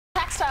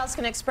Textiles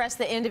can express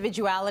the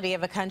individuality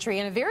of a country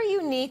in a very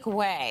unique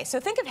way. So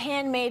think of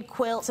handmade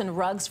quilts and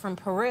rugs from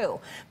Peru.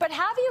 But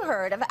have you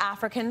heard of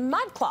African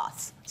mud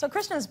cloths? So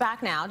Kristen is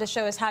back now to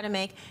show us how to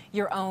make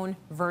your own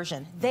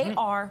version. They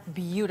are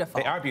beautiful.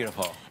 They are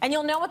beautiful. And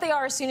you'll know what they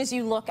are as soon as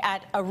you look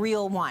at a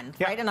real one,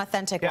 right? An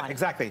authentic one. Yeah,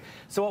 exactly.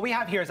 So what we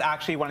have here is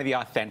actually one of the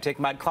authentic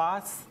mud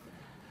cloths.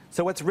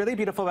 So what's really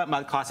beautiful about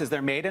mud cloths is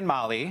they're made in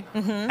Mali,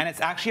 and it's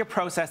actually a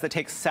process that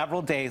takes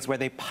several days where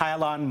they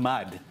pile on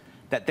mud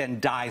that then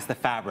dyes the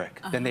fabric.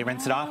 Then they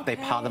rinse it off, they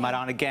pile the mud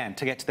on again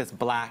to get to this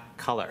black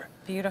color.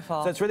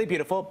 Beautiful. So it's really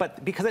beautiful,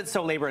 but because it's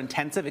so labor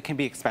intensive, it can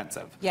be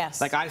expensive. Yes.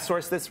 Like I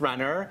sourced this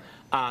runner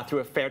through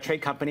a fair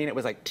trade company and it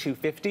was like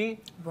 $250.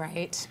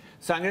 Right.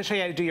 So I'm gonna show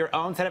you how to do your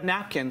own set of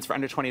napkins for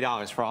under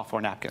 $20 for all 4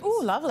 napkins.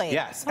 Ooh, lovely.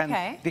 Yes, and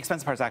the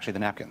expensive part is actually the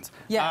napkins.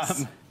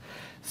 Yes.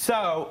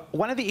 So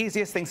one of the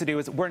easiest things to do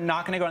is we're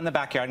not gonna go in the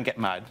backyard and get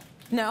mud.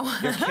 No.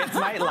 Your kids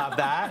might love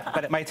that,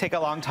 but it might take a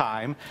long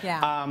time.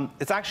 Yeah.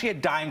 It's actually a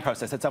dyeing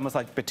process. It's almost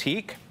like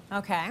batik.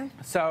 Okay.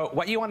 So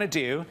what you want to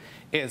do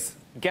is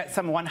get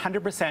some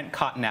 100%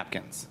 cotton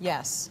napkins.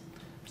 Yes.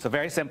 So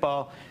very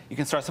simple. You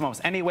can store some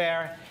almost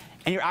anywhere.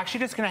 And you're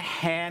actually just going to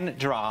hand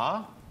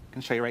draw, I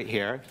can show you right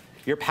here,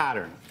 your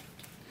pattern.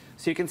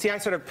 So you can see I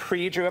sort of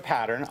pre-drew a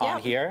pattern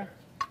on here.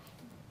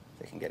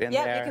 They can get in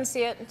there. Yeah, you can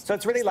see it. So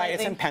it's really light.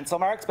 It's in pencil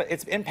marks, but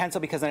it's in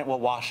pencil because then it will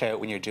wash out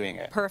when you're doing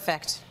it.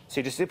 Perfect. So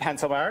you just do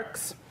pencil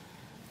marks.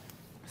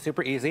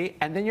 Super easy.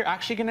 And then you're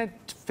actually going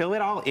to fill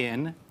it all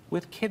in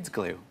with kids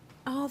glue.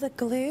 Oh, the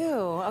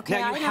glue.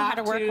 Okay, I know how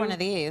to work one of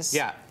these.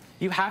 Yeah.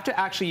 You have to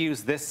actually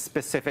use this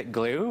specific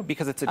glue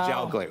because it's a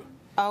gel glue.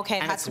 Okay,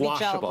 it has to be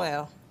gel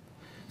glue.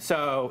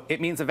 So it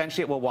means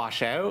eventually it will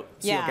wash out,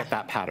 so you'll get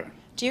that pattern.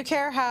 Do you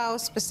care how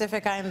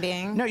specific I'm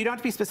being? No, you don't have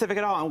to be specific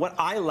at all. And what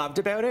I loved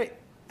about it,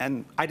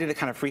 and I did it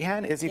kind of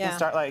freehand, is you can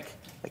start like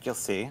you'll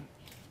see.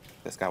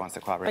 This guy wants to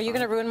collaborate. Are you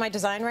going to ruin my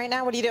design right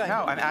now? What are you doing?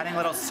 No, I'm adding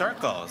little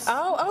circles.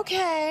 Oh,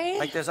 okay.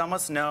 Like there's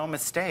almost no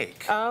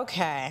mistake.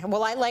 Okay.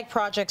 Well, I like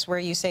projects where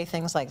you say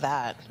things like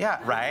that. Yeah,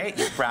 right?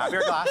 You grab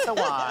your glass of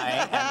wine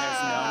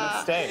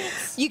and there's no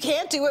mistakes. You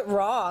can't do it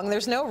wrong.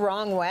 There's no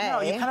wrong way.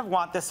 No, you kind of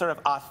want this sort of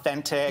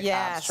authentic,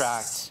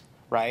 abstract,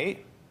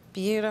 right?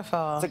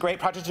 Beautiful. It's a great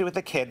project to do with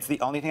the kids.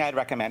 The only thing I'd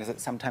recommend is it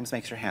sometimes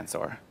makes your hands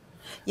sore.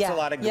 Yeah. It's a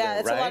lot of glue,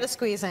 it's a lot of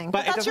squeezing.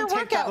 But that's your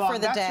workout for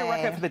the day. That's your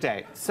workout for the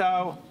day.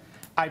 So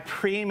I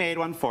pre-made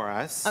one for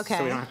us, so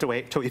we don't have to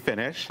wait till we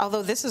finish.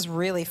 Although this is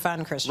really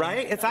fun, Christian.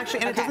 Right? It's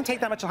actually, and it doesn't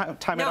take that much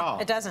time at all.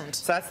 No, it doesn't.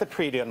 So that's the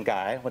pre-done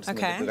guy. We'll just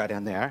move the glue guy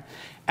down there.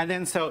 And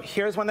then, so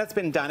here's one that's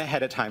been done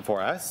ahead of time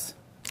for us.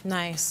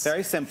 Nice.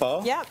 Very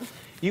simple. Yep.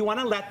 You want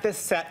to let this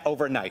set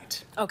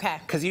overnight. Okay.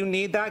 Because you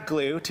need that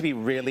glue to be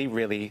really,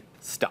 really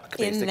stuck,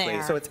 basically. In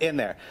there. So it's in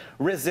there.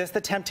 Resist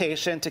the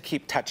temptation to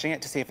keep touching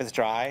it to see if it's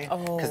dry,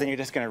 because then you're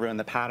just going to ruin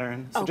the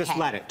pattern. So just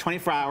let it.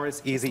 24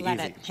 hours, easy, let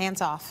it. Hands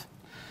off.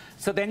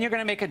 So then you're going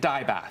to make a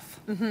dye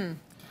bath.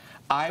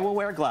 I will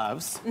wear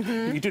gloves.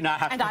 You do not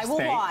have to I will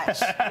watch.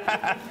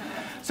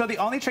 So the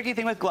only tricky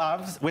thing with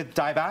gloves, with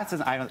dye baths,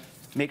 is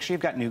make sure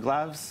you've got new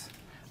gloves.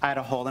 I had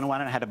a hole in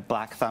one and I had a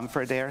black thumb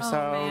for a day or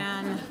so. Oh,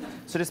 man.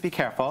 So just be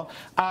careful.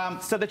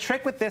 So the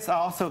trick with this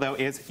also, though,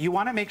 is you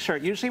want to make sure,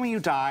 usually when you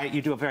dye,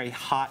 you do a very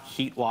hot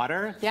heat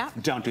water. Yeah.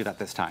 Don't do that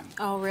this time.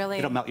 Oh, really?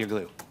 It'll melt your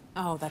glue.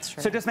 Oh, that's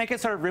true. So just make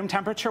it sort of room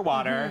temperature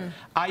water.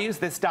 I use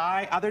this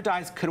dye. Other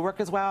dyes could work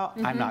as well.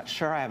 I'm not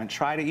sure. I haven't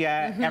tried it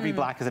yet. Every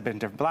black is a bit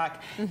different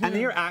black. And then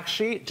you're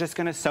actually just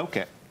going to soak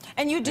it.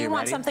 And you do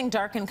want something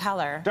dark in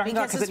color. Dark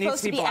because it's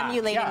supposed to be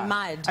emulating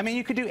mud. I mean,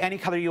 you could do any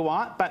color you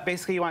want, but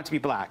basically you want it to be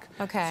black.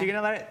 Okay. So you're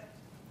going to let it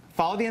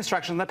follow the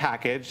instructions in the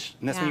package.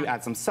 And this one you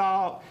add some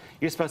salt.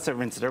 You're supposed to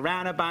rinse it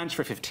around a bunch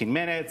for 15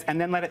 minutes and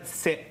then let it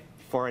sit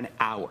for an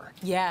hour.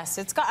 Yes,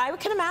 it's got. I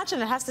can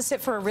imagine it has to sit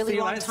for a really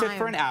long time. So you let it sit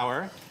for an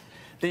hour.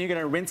 Then you're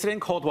going to rinse it in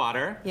cold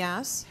water.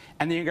 Yes.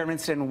 And then you're going to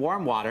rinse it in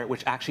warm water,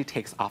 which actually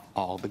takes off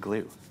all the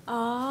glue.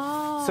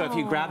 Oh. So if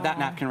you grab that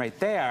napkin right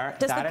there,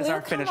 that is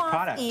our finished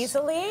product. Does the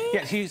glue come off easily?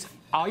 Yes,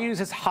 I'll use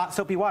this hot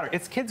soapy water.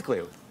 It's kids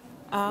glue.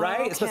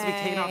 Right? It's supposed to be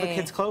cleaning off the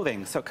kids'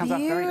 clothing, so it comes off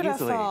very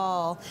easily.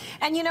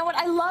 And you know what?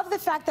 I love the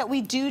fact that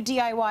we do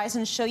DIYs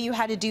and show you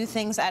how to do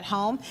things at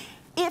home.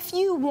 If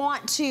you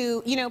want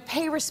to,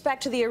 pay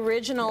respect to the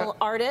original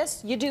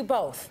artist, you do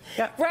both.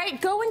 Right?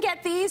 Go and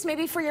get these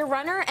maybe for your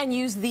runner and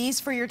use these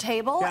for your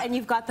table, and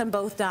you've got them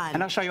both done.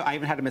 And I'll show you, I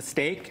even had a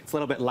mistake. It's a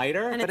little bit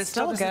lighter, but it's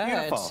still just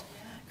beautiful.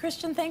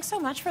 Christian, thanks so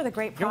much for the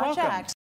great project. You're welcome.